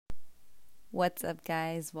What's up,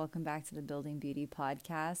 guys? Welcome back to the Building Beauty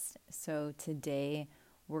podcast. So, today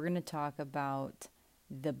we're going to talk about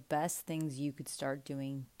the best things you could start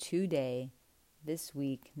doing today, this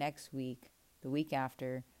week, next week, the week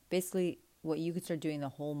after. Basically, what you could start doing the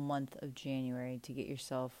whole month of January to get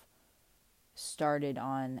yourself started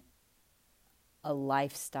on a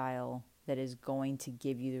lifestyle that is going to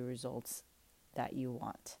give you the results that you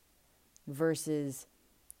want, versus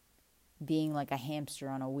being like a hamster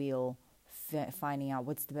on a wheel, finding out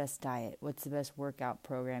what's the best diet, what's the best workout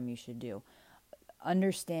program you should do.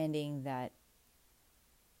 Understanding that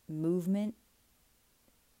movement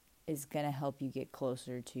is going to help you get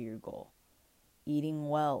closer to your goal. Eating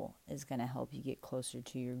well is going to help you get closer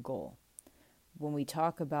to your goal. When we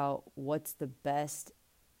talk about what's the best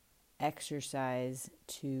exercise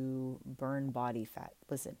to burn body fat,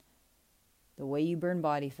 listen, the way you burn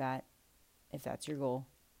body fat, if that's your goal,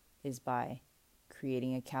 is by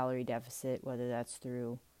creating a calorie deficit, whether that's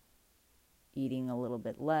through eating a little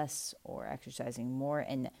bit less or exercising more.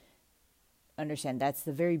 And understand that's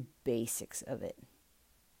the very basics of it.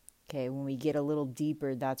 Okay, when we get a little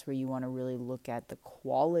deeper, that's where you want to really look at the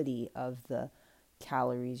quality of the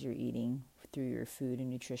calories you're eating through your food and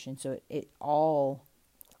nutrition. So it all,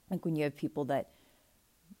 like when you have people that,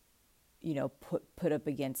 put up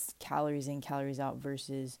against calories in, calories out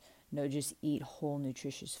versus no, just eat whole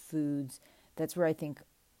nutritious foods. That's where I think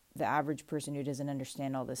the average person who doesn't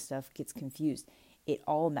understand all this stuff gets confused. It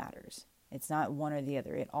all matters. It's not one or the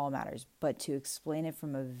other. It all matters. But to explain it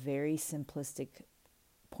from a very simplistic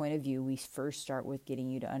point of view, we first start with getting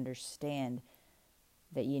you to understand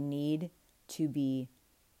that you need to be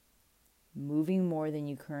moving more than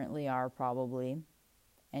you currently are, probably.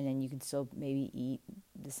 And then you can still maybe eat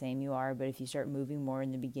the same you are. But if you start moving more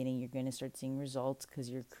in the beginning, you're going to start seeing results because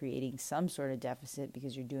you're creating some sort of deficit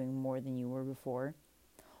because you're doing more than you were before.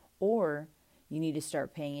 Or you need to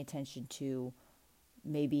start paying attention to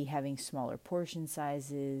maybe having smaller portion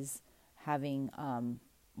sizes, having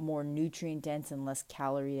more nutrient-dense and less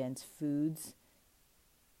calorie-dense foods.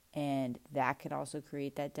 And that could also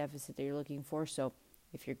create that deficit that you're looking for. So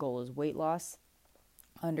if your goal is weight loss,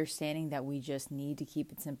 understanding that we just need to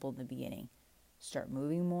keep it simple in the beginning. Start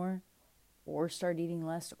moving more, or start eating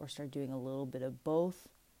less, or start doing a little bit of both.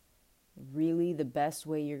 Really, the best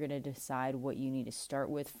way you're going to decide what you need to start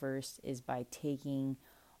with first is by taking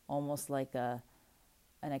almost like an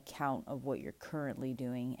account of what you're currently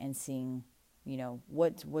doing and seeing,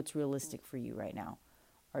 what's realistic for you right now.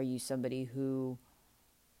 Are you somebody who,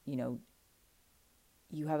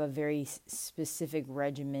 you have a very specific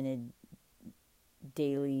regimented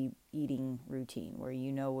daily eating routine where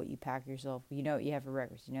you know what you pack yourself, you know what you have for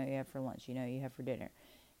breakfast, you know what you have for lunch, you know what you have for dinner,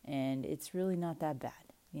 and it's really not that bad.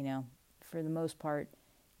 For the most part,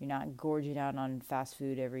 you're not gorging out on fast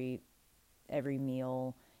food every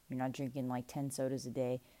meal, you're not drinking like 10 sodas a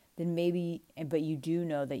day, then maybe, but you do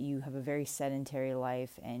know that you have a very sedentary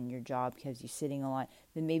life and your job has you sitting a lot,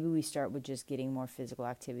 then maybe we start with just getting more physical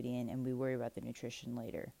activity in and we worry about the nutrition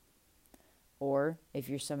later. Or if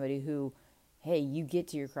you're somebody who, hey, you get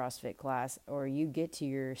to your CrossFit class or you get to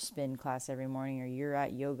your spin class every morning or you're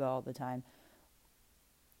at yoga all the time,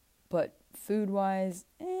 but food-wise,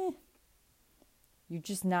 you're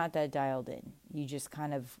just not that dialed in. You just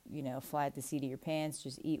kind of, fly at the seat of your pants,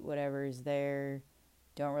 just eat whatever is there,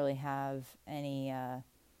 don't really have any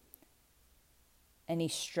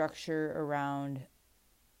structure around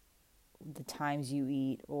the times you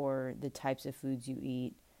eat or the types of foods you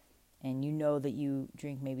eat. And you know that you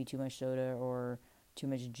drink maybe too much soda or too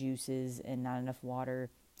much juices and not enough water,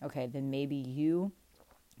 okay, then maybe you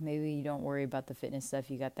don't worry about the fitness stuff,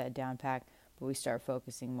 you got that down pat, but we start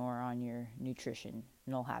focusing more on your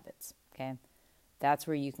nutritional habits, okay? That's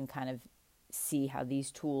where you can kind of see how these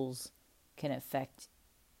tools can affect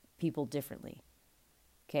people differently,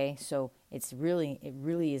 okay? So it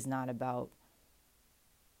really is not about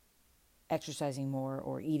exercising more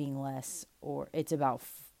or eating less, or it's about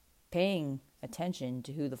paying attention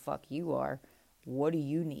to who the fuck you are. What do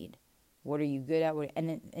you need? What are you good at?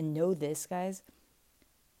 And know this, guys,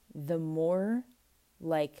 the more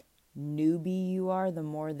like newbie you are, the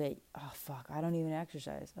more that, oh fuck, I don't even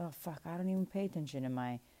exercise. Oh fuck, I don't even pay attention to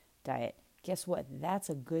my diet. Guess what? That's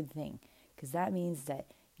a good thing, because that means that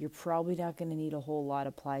you're probably not going to need a whole lot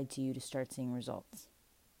applied to you to start seeing results.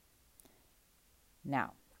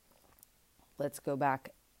 Now, let's go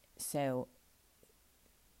back. So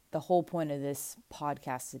the whole point of this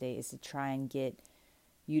podcast today is to try and get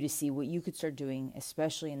you to see what you could start doing,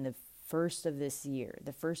 especially in the first of this year,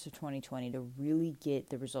 the first of 2020, to really get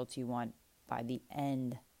the results you want by the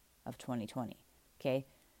end of 2020, okay?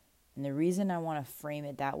 And the reason I want to frame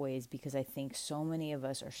it that way is because I think so many of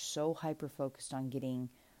us are so hyper focused on getting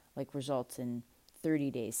like results in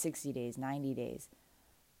 30 days, 60 days, 90 days.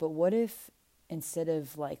 But what if instead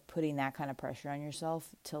of like putting that kind of pressure on yourself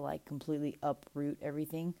to like completely uproot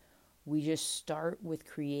everything, we just start with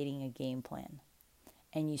creating a game plan,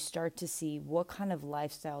 and you start to see what kind of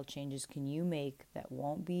lifestyle changes can you make that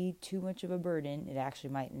won't be too much of a burden. It actually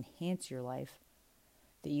might enhance your life,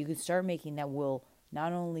 that you can start making that will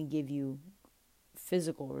not only give you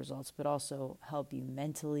physical results, but also help you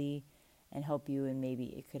mentally and help you, and maybe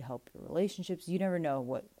it could help your relationships. You never know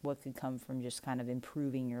what could come from just kind of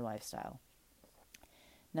improving your lifestyle.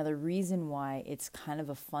 Now, the reason why it's kind of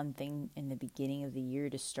a fun thing in the beginning of the year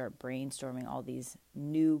to start brainstorming all these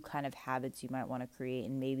new kind of habits you might want to create,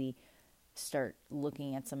 and maybe start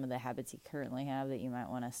looking at some of the habits you currently have that you might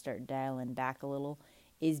want to start dialing back a little,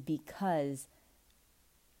 is because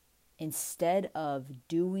instead of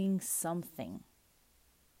doing something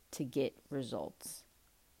to get results,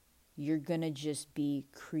 you're going to just be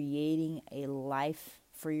creating a life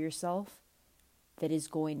for yourself that is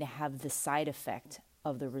going to have the side effect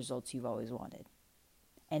of the results you've always wanted.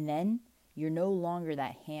 And then you're no longer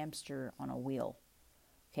that hamster on a wheel.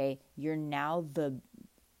 Okay? You're now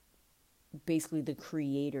basically the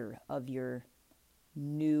creator of your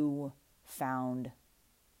new found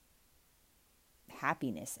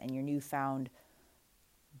happiness and your newfound,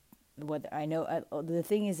 what I know. The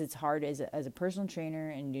thing is, it's hard as a personal trainer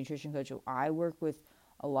and nutrition coach. I work with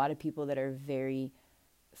a lot of people that are very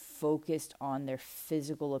focused on their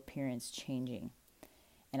physical appearance changing.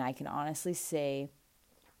 And I can honestly say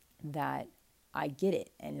that I get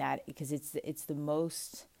it, and that because it's the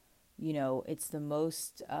most, it's the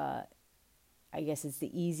most, I guess it's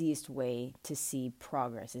the easiest way to see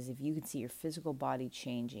progress is if you can see your physical body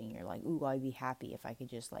changing. You're like, ooh, I'd be happy if I could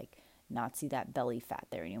just like not see that belly fat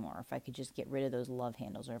there anymore. If I could just get rid of those love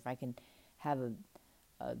handles, or if I can have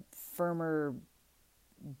a firmer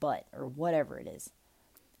butt, or whatever it is.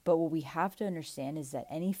 But what we have to understand is that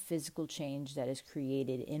any physical change that is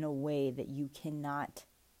created in a way that you cannot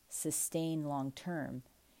sustain long term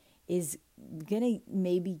is going to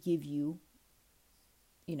maybe give you,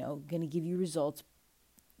 going to give you results.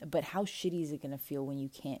 But how shitty is it going to feel when you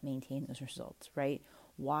can't maintain those results, right?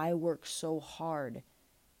 Why work so hard?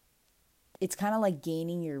 It's kind of like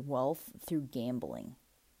gaining your wealth through gambling,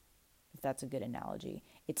 if that's a good analogy.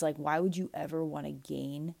 It's like, why would you ever want to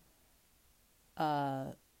gain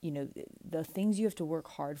the things you have to work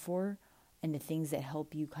hard for, and the things that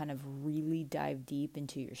help you kind of really dive deep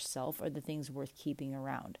into yourself are the things worth keeping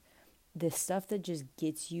around. The stuff that just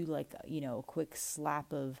gets you like, a quick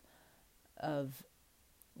slap of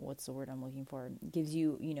what's the word I'm looking for? Gives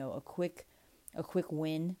you, a quick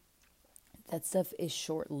win. That stuff is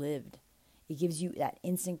short-lived. It gives you that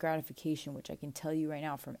instant gratification, which I can tell you right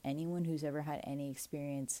now from anyone who's ever had any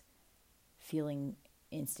experience feeling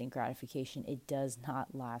instant gratification, it does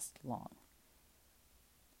not last long.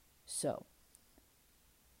 So,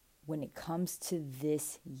 when it comes to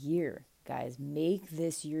this year, guys, make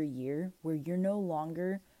this your year where you're no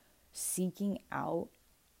longer seeking out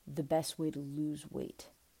the best way to lose weight.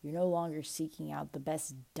 You're no longer seeking out the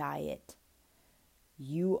best diet.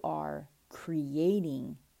 You are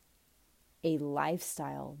creating a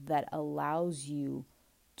lifestyle that allows you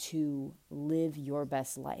to live your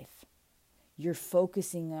best life. You're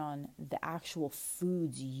focusing on the actual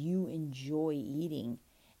foods you enjoy eating,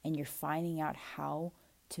 and you're finding out how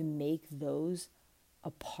to make those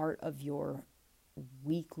a part of your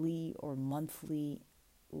weekly or monthly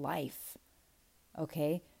life.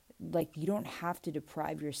 Okay? Like, you don't have to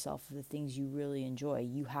deprive yourself of the things you really enjoy.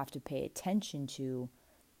 You have to pay attention to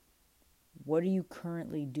what are you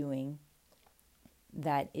currently doing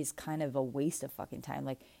that is kind of a waste of fucking time.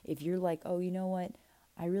 Like, if you're like, oh, you know what?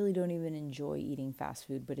 I really don't even enjoy eating fast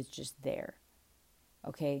food, but it's just there.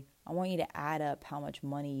 Okay? I want you to add up how much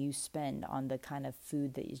money you spend on the kind of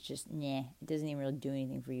food that is just, it doesn't even really do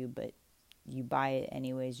anything for you, but you buy it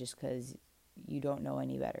anyways just because you don't know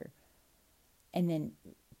any better. And then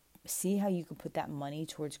see how you can put that money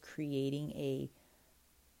towards creating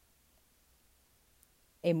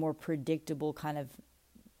a more predictable kind of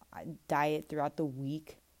diet throughout the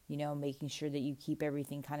week, making sure that you keep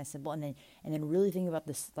everything kind of simple. And then really think about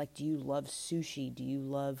this, like, do you love sushi? Do you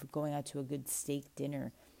love going out to a good steak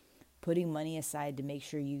dinner? Putting money aside to make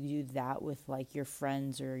sure you do that with like your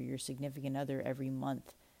friends or your significant other every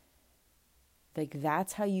month. Like,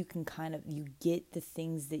 that's how you can you get the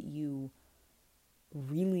things that you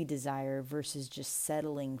really desire versus just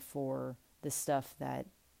settling for the stuff that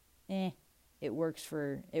it works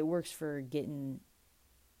for getting,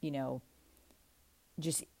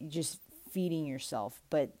 just feeding yourself.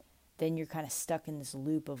 But then you're kind of stuck in this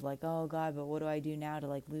loop of like, oh God, but what do I do now to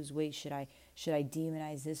like lose weight? Should I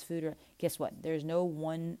demonize this food? Or guess what? There's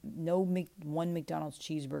one McDonald's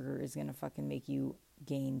cheeseburger is gonna fucking make you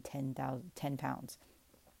gain 10 pounds.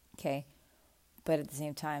 Okay. But at the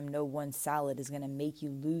same time, no one salad is going to make you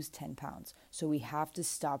lose 10 pounds. So we have to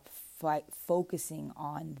stop focusing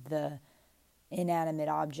on the inanimate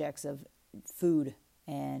objects of food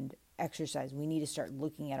and exercise. We need to start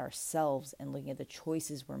looking at ourselves and looking at the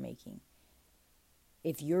choices we're making.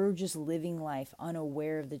 If you're just living life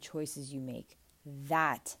unaware of the choices you make,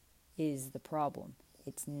 that is the problem.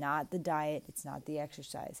 It's not the diet. It's not the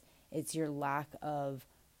exercise. It's your lack of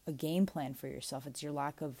a game plan for yourself. It's your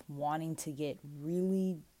lack of wanting to get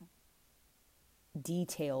really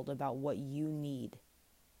detailed about what you need.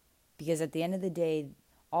 Because at the end of the day,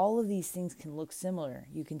 all of these things can look similar.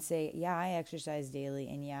 You can say, yeah, I exercise daily,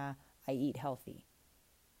 and yeah, I eat healthy.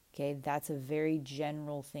 Okay, that's a very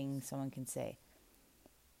general thing someone can say.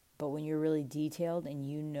 But when you're really detailed and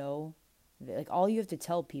you know, like all you have to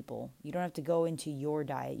tell people, you don't have to go into your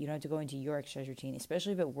diet, you don't have to go into your exercise routine,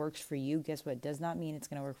 especially if it works for you. Guess what? It does not mean it's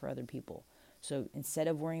going to work for other people. So instead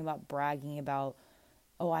of worrying about bragging about,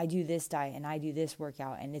 oh, I do this diet and I do this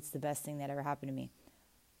workout and it's the best thing that ever happened to me.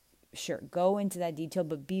 Sure, go into that detail,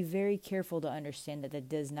 but be very careful to understand that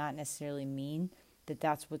does not necessarily mean that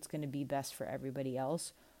that's what's going to be best for everybody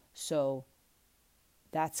else. So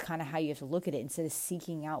that's kind of how you have to look at it. Instead of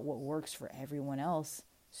seeking out what works for everyone else,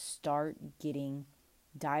 start getting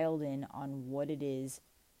dialed in on what it is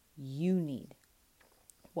you need.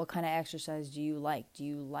 What kind of exercise do you like? Do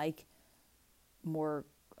you like more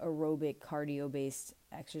aerobic, cardio-based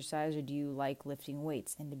exercise, or do you like lifting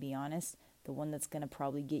weights? And to be honest, the one that's going to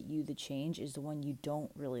probably get you the change is the one you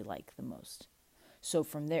don't really like the most. So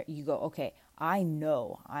from there, you go, okay, I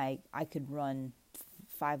know I could run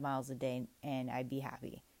 5 miles a day and I'd be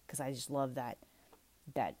happy because I just love that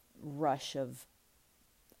rush of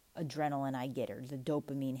adrenaline I get, or the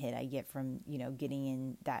dopamine hit I get from, getting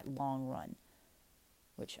in that long run,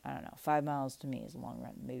 which I don't know, 5 miles to me is a long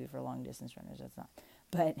run. Maybe for long distance runners, that's not.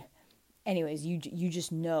 But anyways, you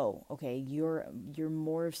just know, okay, you're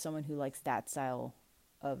more of someone who likes that style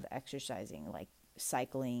of exercising, like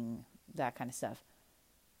cycling, that kind of stuff.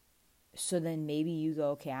 So then maybe you go,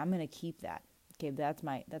 okay, I'm going to keep that. Okay, that's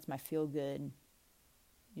my feel good.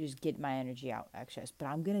 You just get my energy out, exercise. But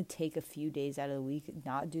I'm going to take a few days out of the week,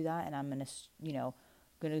 not do that, and I'm going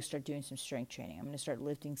to start doing some strength training. I'm going to start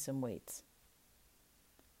lifting some weights.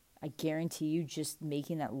 I guarantee you, just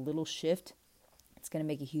making that little shift, it's going to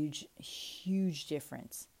make a huge, huge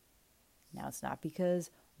difference. Now, it's not because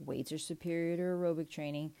weights are superior to aerobic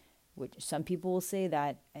training, which some people will say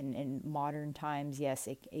that, and in modern times, yes,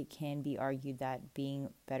 it can be argued that being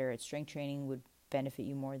better at strength training would benefit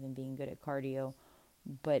you more than being good at cardio.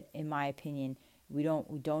 But in my opinion, we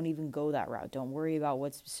don't even go that route. Don't worry about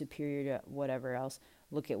what's superior to whatever else.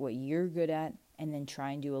 Look at what you're good at and then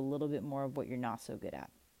try and do a little bit more of what you're not so good at.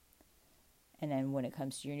 And then when it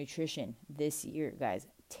comes to your nutrition, this year, guys,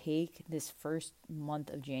 take this first month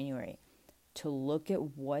of January to look at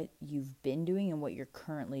what you've been doing and what you're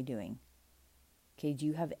currently doing. Okay, do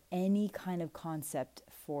you have any kind of concept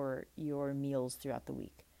for your meals throughout the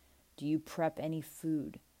week? Do you prep any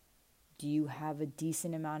food? Do you have a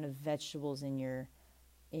decent amount of vegetables in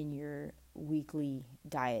your weekly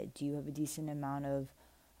diet? Do you have a decent amount of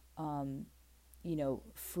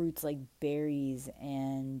fruits like berries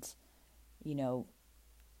and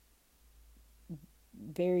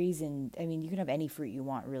berries, and I mean, you can have any fruit you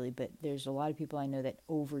want really, but there's a lot of people I know that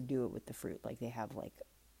overdo it with the fruit. Like they have like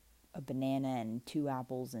a banana and 2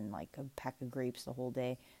 apples and like a pack of grapes the whole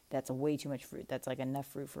day. That's way too much fruit. That's like enough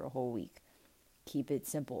fruit for a whole week. Keep it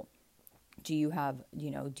simple. Do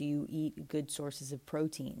you eat good sources of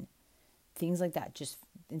protein? Things like that. Just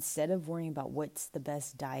instead of worrying about what's the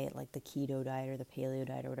best diet, like the keto diet or the paleo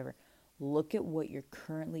diet or whatever, look at what you're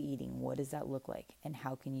currently eating. What does that look like? And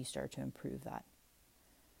how can you start to improve that?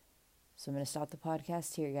 So I'm going to stop the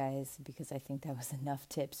podcast here, guys, because I think that was enough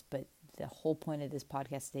tips. But the whole point of this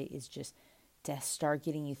podcast today is just to start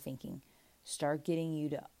getting you thinking. Start getting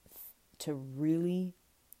you to really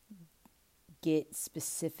get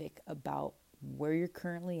specific about where you're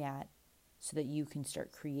currently at so that you can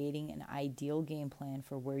start creating an ideal game plan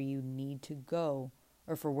for where you need to go,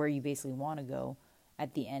 or for where you basically want to go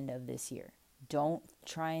at the end of this year. Don't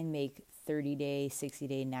try and make 30-day,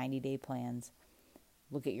 60-day, 90-day plans.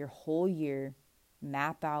 Look at your whole year,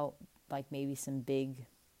 map out like maybe some big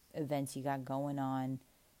events you got going on,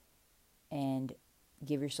 and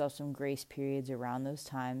give yourself some grace periods around those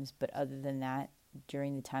times. But other than that,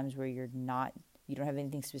 during the times where you're not you don't have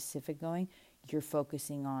anything specific going, you're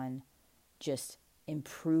focusing on just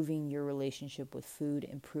improving your relationship with food,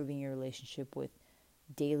 improving your relationship with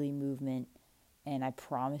daily movement. And I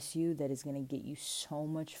promise you that is going to get you so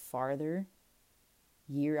much farther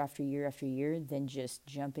year after year after year than just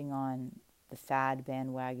jumping on the fad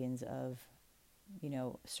bandwagons of,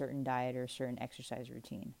 certain diet or certain exercise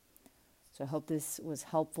routine. So I hope this was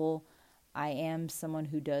helpful. I am someone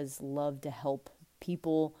who does love to help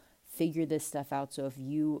people figure this stuff out. So if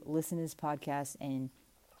you listen to this podcast, and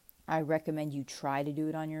I recommend you try to do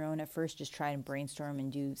it on your own at first, just try and brainstorm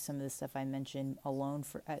and do some of the stuff I mentioned alone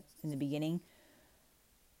in the beginning,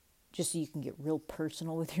 just so you can get real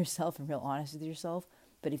personal with yourself and real honest with yourself.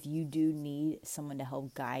 But if you do need someone to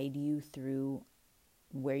help guide you through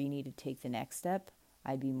where you need to take the next step,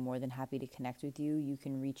 I'd be more than happy to connect with you. You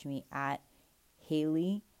can reach me at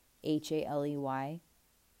Haley, Haley,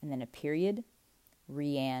 and then a period,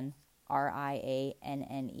 Rianne,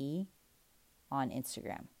 Rianne, on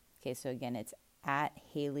Instagram. Okay, so again, it's at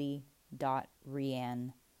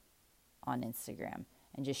Haley.Rianne on Instagram.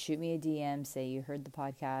 And just shoot me a DM, say you heard the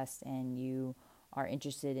podcast and you are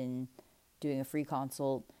interested in doing a free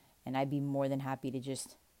consult, and I'd be more than happy to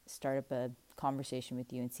just start up a conversation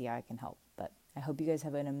with you and see how I can help. But I hope you guys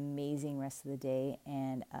have an amazing rest of the day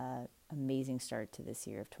and an amazing start to this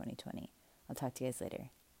year of 2020. I'll talk to you guys later.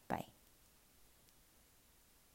 Bye.